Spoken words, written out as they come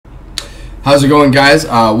How's it going, guys?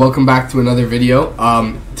 Welcome back to another video.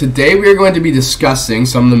 Today we are going to be discussing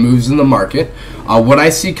some of the moves in the market, what I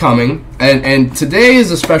see coming, and today is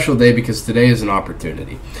a special day because today is an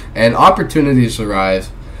opportunity. And opportunities arise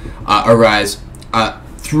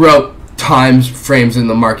throughout times frames in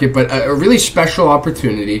the market, but a really special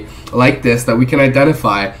opportunity like this that we can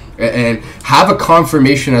identify and have a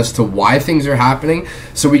confirmation as to why things are happening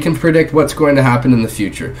so we can predict what's going to happen in the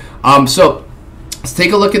future. So let's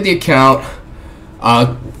take a look at the account.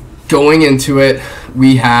 Going into it,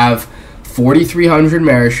 we have 4,300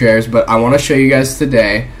 Mara shares, but I want to show you guys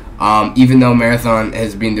today, even though Marathon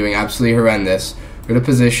has been doing absolutely horrendous, go to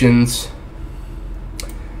positions,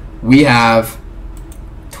 we have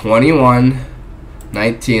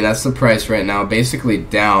 21.19, that's the price right now, basically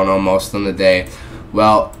down almost on the day.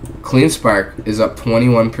 Well, CleanSpark is up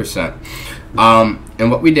 21%.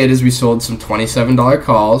 And what we did is we sold some $27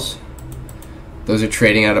 calls. Those are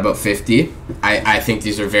trading at about 50. I think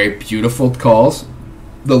these are very beautiful calls.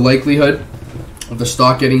 The likelihood of the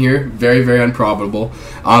stock getting here, very, very improbable.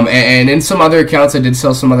 And in some other accounts, I did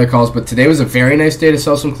sell some other calls, but today was a very nice day to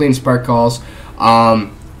sell some CleanSpark calls.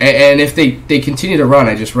 And if they continue to run,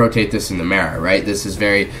 I just rotate this in the Mara, right? This is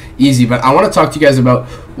very easy. But I want to talk to you guys about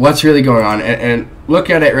what's really going on. And look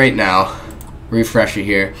at it right now. Refresh it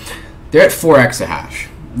here. They're at 4 exahash.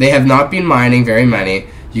 They have not been mining very many.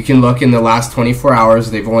 You can look in the last 24 hours,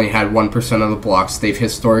 they've only had 1% of the blocks. They've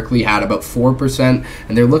historically had about 4%,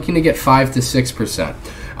 and they're looking to get 5 to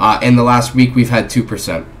 6%. In the last week, we've had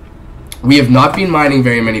 2%. We have not been mining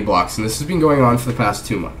very many blocks, and this has been going on for the past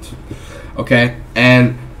 2 months. Okay?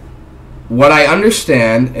 And what I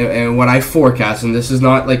understand and what I forecast, and this is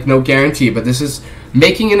not like no guarantee, but this is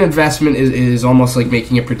making an investment is almost like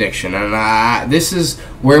making a prediction. And this is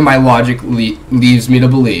where my logic leaves me to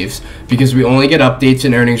believe, because we only get updates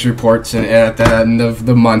and earnings reports at the end of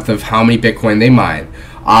the month of how many Bitcoin they mine.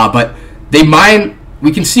 But they mine,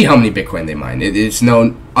 we can see how many Bitcoin they mine. It's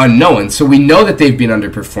unknown. So we know that they've been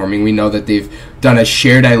underperforming. We know that they've done a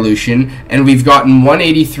share dilution, and we've gotten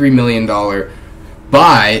 $183 million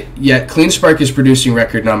buy, yet CleanSpark is producing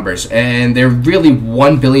record numbers, and they're really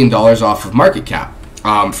 $1 billion off of market cap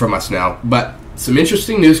from us now. But some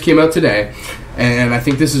interesting news came out today, and I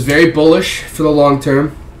think this is very bullish for the long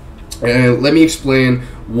term. And let me explain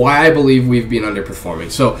why I believe we've been underperforming.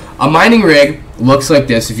 So a mining rig looks like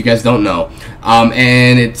this, if you guys don't know,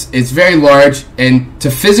 and it's very large, and to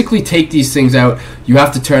physically take these things out, you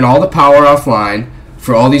have to turn all the power offline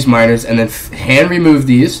for all these miners and then hand remove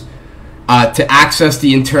these to access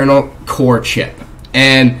the internal core chip.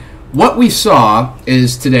 And what we saw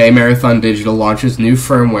is today Marathon Digital launches new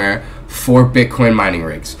firmware for Bitcoin mining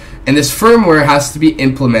rigs. And this firmware has to be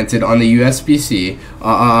implemented on the USB-C,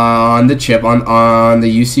 on the chip, on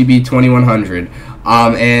the UCB 2100,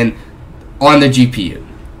 and on the GPU.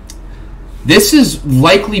 This is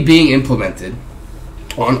likely being implemented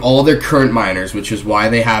on all their current miners, which is why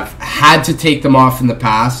they have had to take them off in the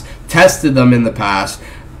past, tested them in the past,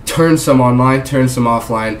 turn some online, turn some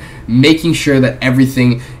offline, making sure that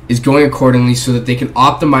everything is going accordingly so that they can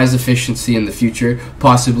optimize efficiency in the future,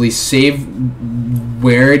 possibly save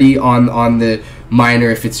wearity on the miner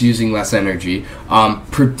if it's using less energy,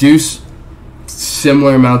 produce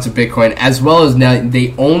similar amounts of Bitcoin, as well as now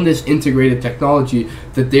they own this integrated technology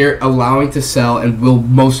that they're allowing to sell and will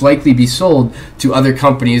most likely be sold to other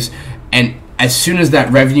companies. And as soon as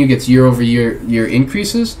that revenue gets year over year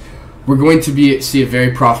increases, we're going to see a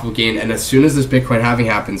very profitable gain. And as soon as this Bitcoin halving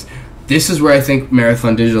happens, this is where I think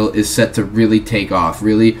Marathon Digital is set to really take off,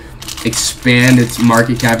 really expand its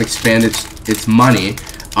market cap, expand its money.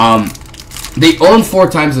 They own 4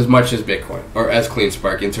 times as much as Bitcoin, or as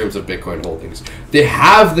CleanSpark in terms of Bitcoin holdings. They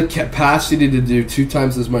have the capacity to do 2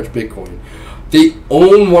 times as much Bitcoin. They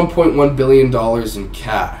own $1.1 billion in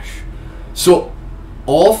cash. So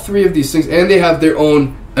all 3 of these things, and they have their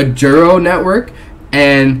own Aduro network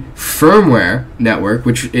and firmware network,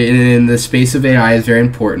 which in the space of AI is very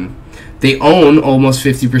important. They own almost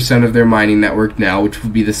 50% of their mining network now, which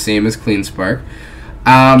would be the same as CleanSpark.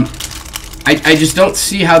 I just don't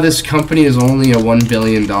see how this company is only a $1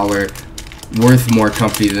 billion worth more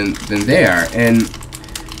company than they are. And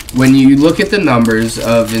when you look at the numbers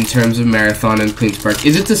in terms of Marathon and CleanSpark,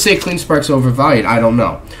 is it to say CleanSpark's overvalued? I don't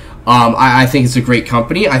know. I think it's a great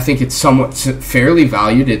company. I think it's somewhat fairly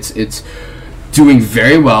valued. It's doing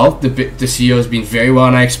very well. The CEO has been very well,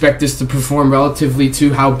 and I expect this to perform relatively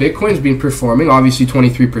to how Bitcoin's been performing. Obviously,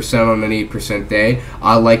 23% on an 8% day,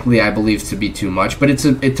 likely I believe to be too much, but it's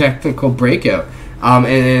a technical breakout.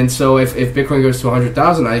 And so if Bitcoin goes to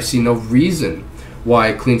 100,000, I see no reason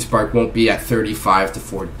why CleanSpark won't be at $35 to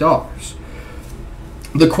 $40.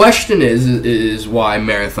 The question is why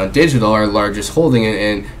Marathon Digital, our largest holding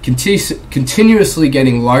and continuously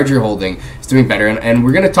getting larger holding, is doing better. And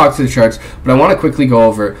we're going to talk to the charts, but I want to quickly go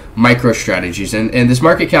over MicroStrategies. And this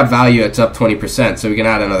market cap value, it's up 20%, so we can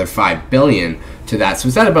add another $5 billion to that. So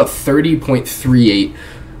it's at about $30.38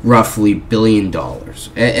 roughly billion dollars.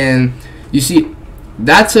 And you see,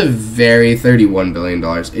 that's a very $31 billion.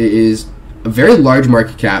 It is a very large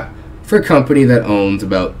market cap for a company that owns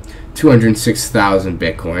about 206,000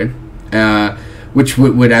 Bitcoin, which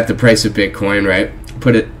would at the price of Bitcoin, right,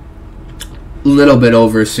 put it a little bit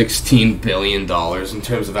over $16 billion in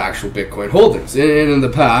terms of actual Bitcoin holdings. And in the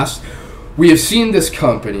past, we have seen this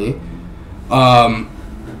company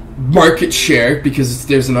market share, because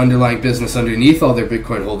there's an underlying business underneath all their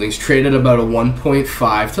Bitcoin holdings, trade at about a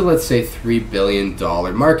 1.5 to, let's say, $3 billion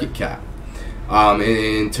market cap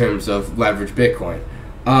in terms of leveraged Bitcoin.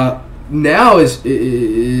 Now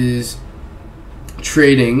is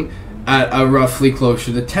trading at a roughly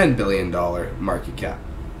closer to $10 billion market cap.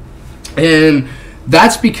 And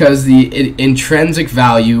that's because the intrinsic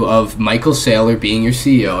value of Michael Saylor being your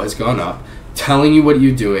CEO has gone up, telling you what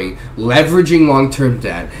you're doing, leveraging long-term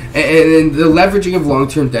debt. And the leveraging of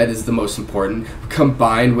long-term debt is the most important,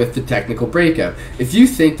 combined with the technical breakout. If you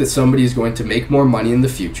think that somebody is going to make more money in the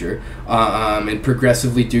future and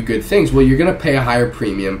progressively do good things, well, you're going to pay a higher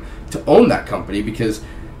premium to own that company because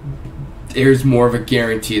there's more of a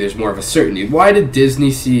guarantee, there's more of a certainty. Why did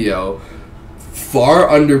Disney CEO far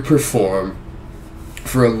underperform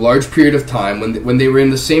for a large period of time when they were in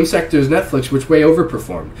the same sector as Netflix, which way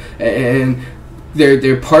overperformed? And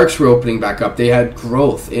their parks were opening back up. They had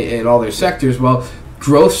growth in all their sectors. Well,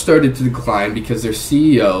 growth started to decline because their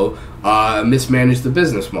CEO mismanaged the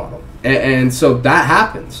business model. And so that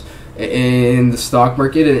happens in the stock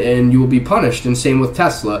market, and you will be punished. And same with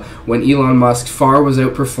Tesla. When Elon Musk far was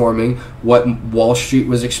outperforming what Wall Street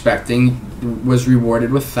was expecting, was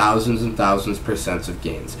rewarded with thousands and thousands % of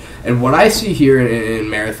gains. And what I see here in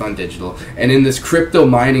Marathon Digital and in this crypto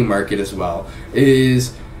mining market as well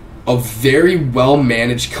is a very well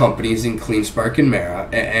managed companies in CleanSpark and Mara.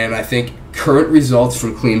 And I think current results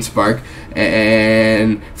from CleanSpark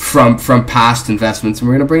and from past investments, and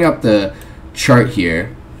we're going to bring up the chart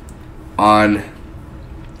here on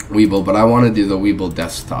Webull, but I want to do the Webull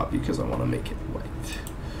desktop because I want to make it white.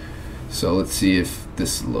 So let's see if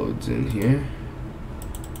this loads in here.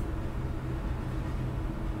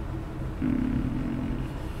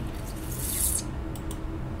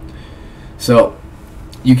 So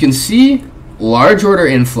you can see large order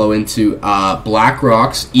inflow into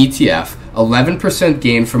BlackRock's ETF, 11%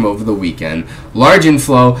 gain from over the weekend. Large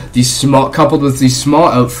inflow, coupled with these small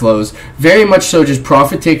outflows, very much so just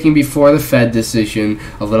profit taking before the Fed decision,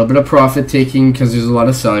 a little bit of profit taking because there's a lot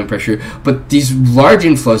of selling pressure, but these large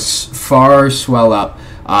inflows far swell up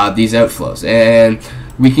these outflows. And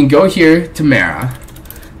we can go here to Mara,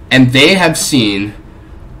 and they have seen,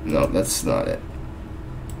 no, that's not it,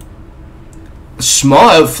 small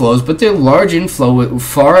outflows, but their large inflow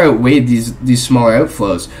far outweighed these smaller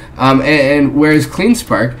outflows. And whereas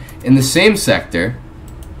CleanSpark in the same sector,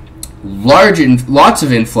 lots of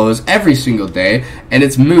inflows every single day, and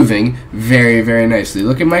it's moving very, very nicely.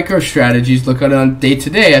 Look at MicroStrategies. Look at it on day to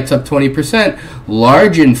day. It's up 20%.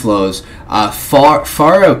 Large inflows, far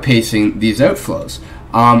outpacing these outflows.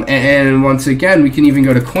 And once again, we can even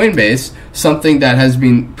go to Coinbase, something that has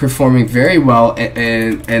been performing very well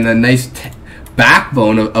and a nice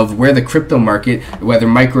backbone of where the crypto market, whether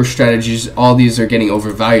MicroStrategies, all these are getting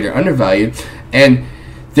overvalued or undervalued. And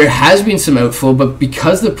there has been some outflow, but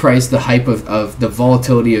because the price, the hype of the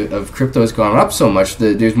volatility of crypto has gone up so much,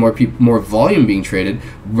 there's more volume being traded,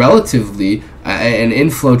 relatively an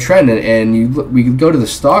inflow trend. And we can go to the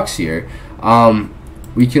stocks here.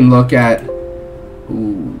 We can look at,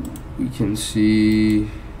 we can see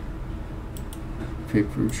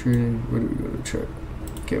paper trading. Where do we go to chart?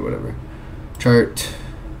 Okay, whatever. Chart,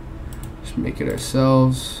 just make it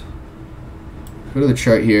ourselves. Go to the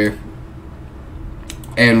chart here,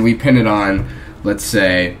 and we pin it on, let's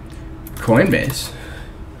say, Coinbase.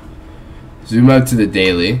 Zoom out to the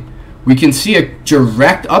daily. We can see a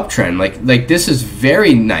direct uptrend. Like this is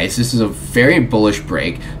very nice. This is a very bullish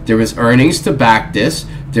break. There was earnings to back this.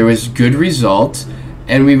 There was good results,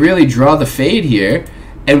 and we really draw the fade here.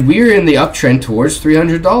 And we're in the uptrend towards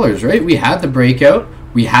 $300, right? We had the breakout.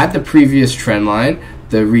 We had the previous trend line,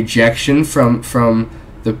 the rejection from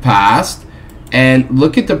the past, and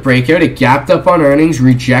look at the breakout. It gapped up on earnings,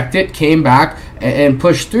 rejected, came back, and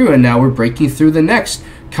pushed through, and now we're breaking through the next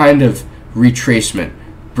kind of retracement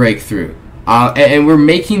breakthrough. And we're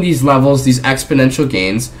making these levels, these exponential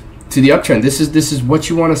gains, to the uptrend. This is what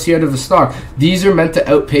you want to see out of a stock. These are meant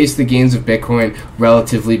to outpace the gains of Bitcoin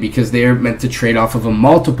relatively because they are meant to trade off of a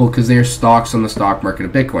multiple because they are stocks on the stock market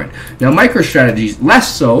of Bitcoin. Now, MicroStrategies,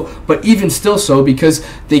 less so, but even still so because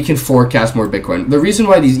they can forecast more Bitcoin. The reason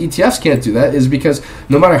why these ETFs can't do that is because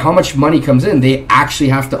no matter how much money comes in, they actually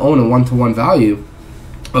have to own a one-to-one value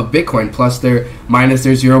of Bitcoin plus their minus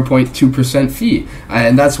their 0.2% fee.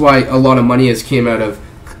 And that's why a lot of money has came out of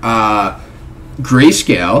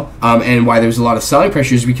Grayscale, and why there's a lot of selling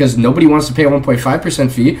pressure is because nobody wants to pay a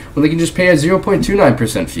 1.5% fee when they can just pay a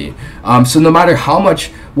 0.29% fee. So no matter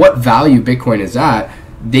what value Bitcoin is at,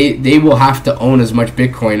 they will have to own as much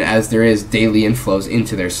Bitcoin as there is daily inflows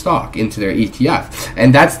into their stock, into their ETF.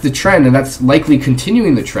 And that's the trend, and that's likely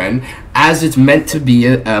continuing the trend as it's meant to be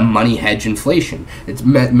a money hedge inflation. It's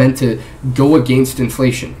meant to go against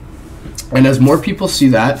inflation. And as more people see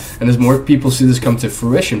that, and as more people see this come to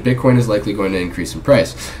fruition, Bitcoin is likely going to increase in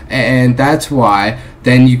price. And that's why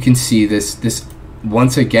then you can see this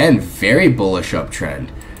once again, very bullish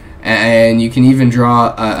uptrend. And you can even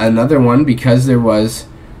draw another one because there was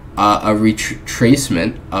a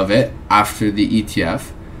retracement of it after the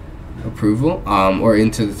ETF approval, or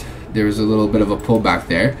there was a little bit of a pullback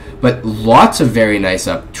there. But lots of very nice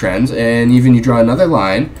uptrends, and even you draw another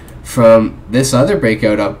line from this other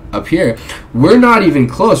breakout up here. We're not even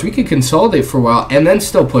close. We could consolidate for a while and then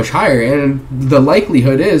still push higher, and the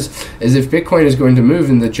likelihood is if Bitcoin is going to move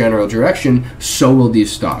in the general direction, so will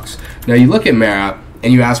these stocks. Now you look at Mara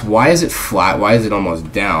and you ask, why is it flat? Why is it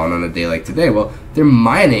almost down on a day like today? Well, their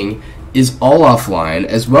mining is all offline,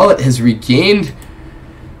 as well it has regained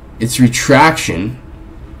its retraction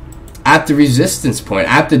at the resistance point,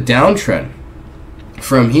 at the downtrend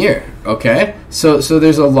from here. Okay, so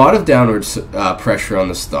there's a lot of downward pressure on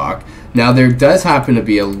the stock. Now there does happen to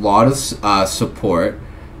be a lot of support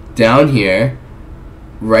down here,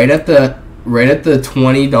 right at the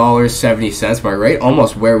 $20.70 mark, right,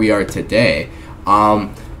 almost where we are today.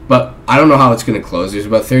 But I don't know how it's going to close. There's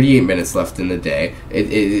about 38 minutes left in the day.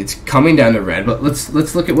 It's coming down the red. But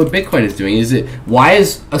let's look at what Bitcoin is doing. Why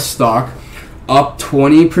is a stock up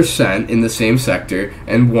 20% in the same sector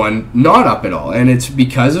and one not up at all? And it's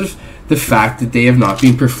because of the fact that they have not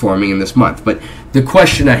been performing in this month. But the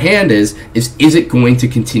question at hand is it going to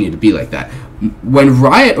continue to be like that? When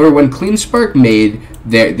CleanSpark made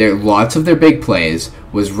their lots of their big plays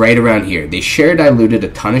was right around here. They share diluted a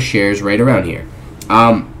ton of shares right around here.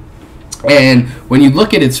 And when you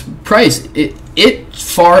look at its price, it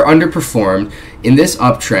far underperformed in this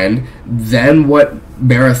uptrend than what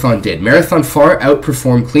Marathon did. Marathon far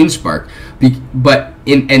outperformed CleanSpark, but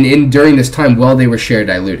during this time while they were share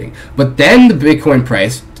diluting. But then the Bitcoin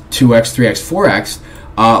price 2x, 3x,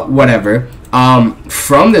 4x, whatever,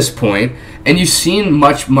 from this point, and you've seen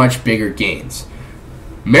much bigger gains.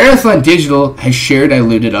 Marathon Digital has share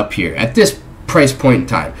diluted up here at this price point in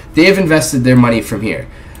time. They have invested their money from here.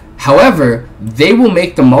 However, they will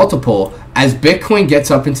make the multiple as Bitcoin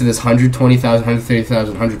gets up into this $120,000,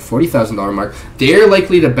 $130,000, $140,000 mark. They are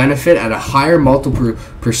likely to benefit at a higher multiple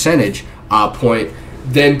percentage point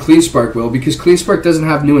than CleanSpark will, because CleanSpark doesn't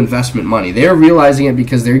have new investment money. They are realizing it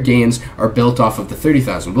because their gains are built off of the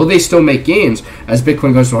 30,000. Will they still make gains as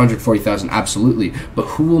Bitcoin goes to 140,000? Absolutely. But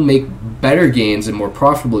who will make better gains and more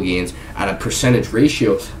profitable gains at a percentage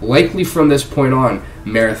ratio? Likely from this point on,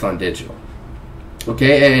 Marathon Digital.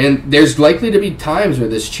 Okay, and there's likely to be times where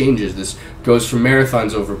this changes. This goes from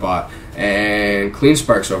Marathon's overbought and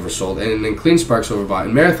CleanSpark's oversold, and then CleanSpark's overbought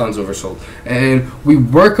and Marathon's oversold. And we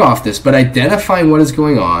work off this, but identifying what is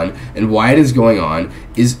going on and why it is going on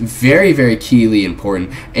is very, very keyly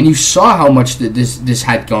important. And you saw how much this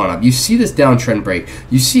had gone up. You see this downtrend break.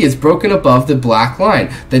 You see it's broken above the black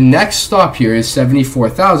line. The next stop here is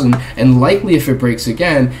 74,000, and likely if it breaks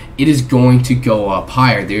again, it is going to go up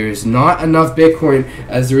higher. There is not enough Bitcoin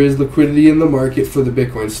as there is liquidity in the market for the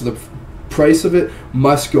Bitcoin, so the price of it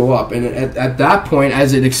must go up. And at that point,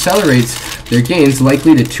 as it accelerates their gains,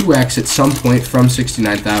 likely to 2x at some point from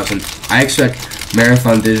 69,000, I expect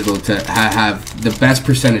Marathon Digital to have the best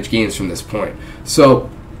percentage gains from this point. So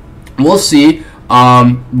we'll see.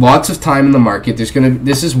 Lots of time in the market.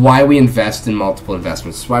 This is why we invest in multiple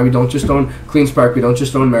investments. This is why we don't just own CleanSpark. We don't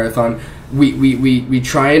just own Marathon. We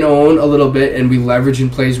try and own a little bit, and we leverage in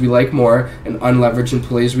plays we like more and unleverage in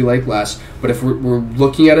plays we like less. But if we're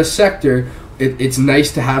looking at a sector, it's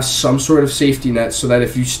nice to have some sort of safety net so that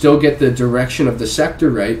if you still get the direction of the sector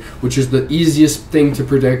right, which is the easiest thing to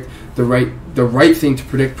predict, the right thing to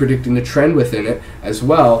predict, predicting the trend within it as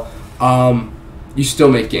well, you still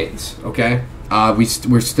make gains, okay?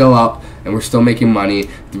 We're still up, and we're still making money.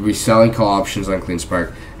 We're selling call options on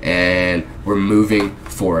CleanSpark, and we're moving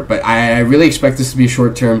forward. But I really expect this to be a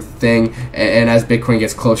short-term thing, and as Bitcoin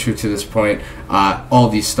gets closer to this point, all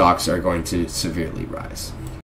these stocks are going to severely rise.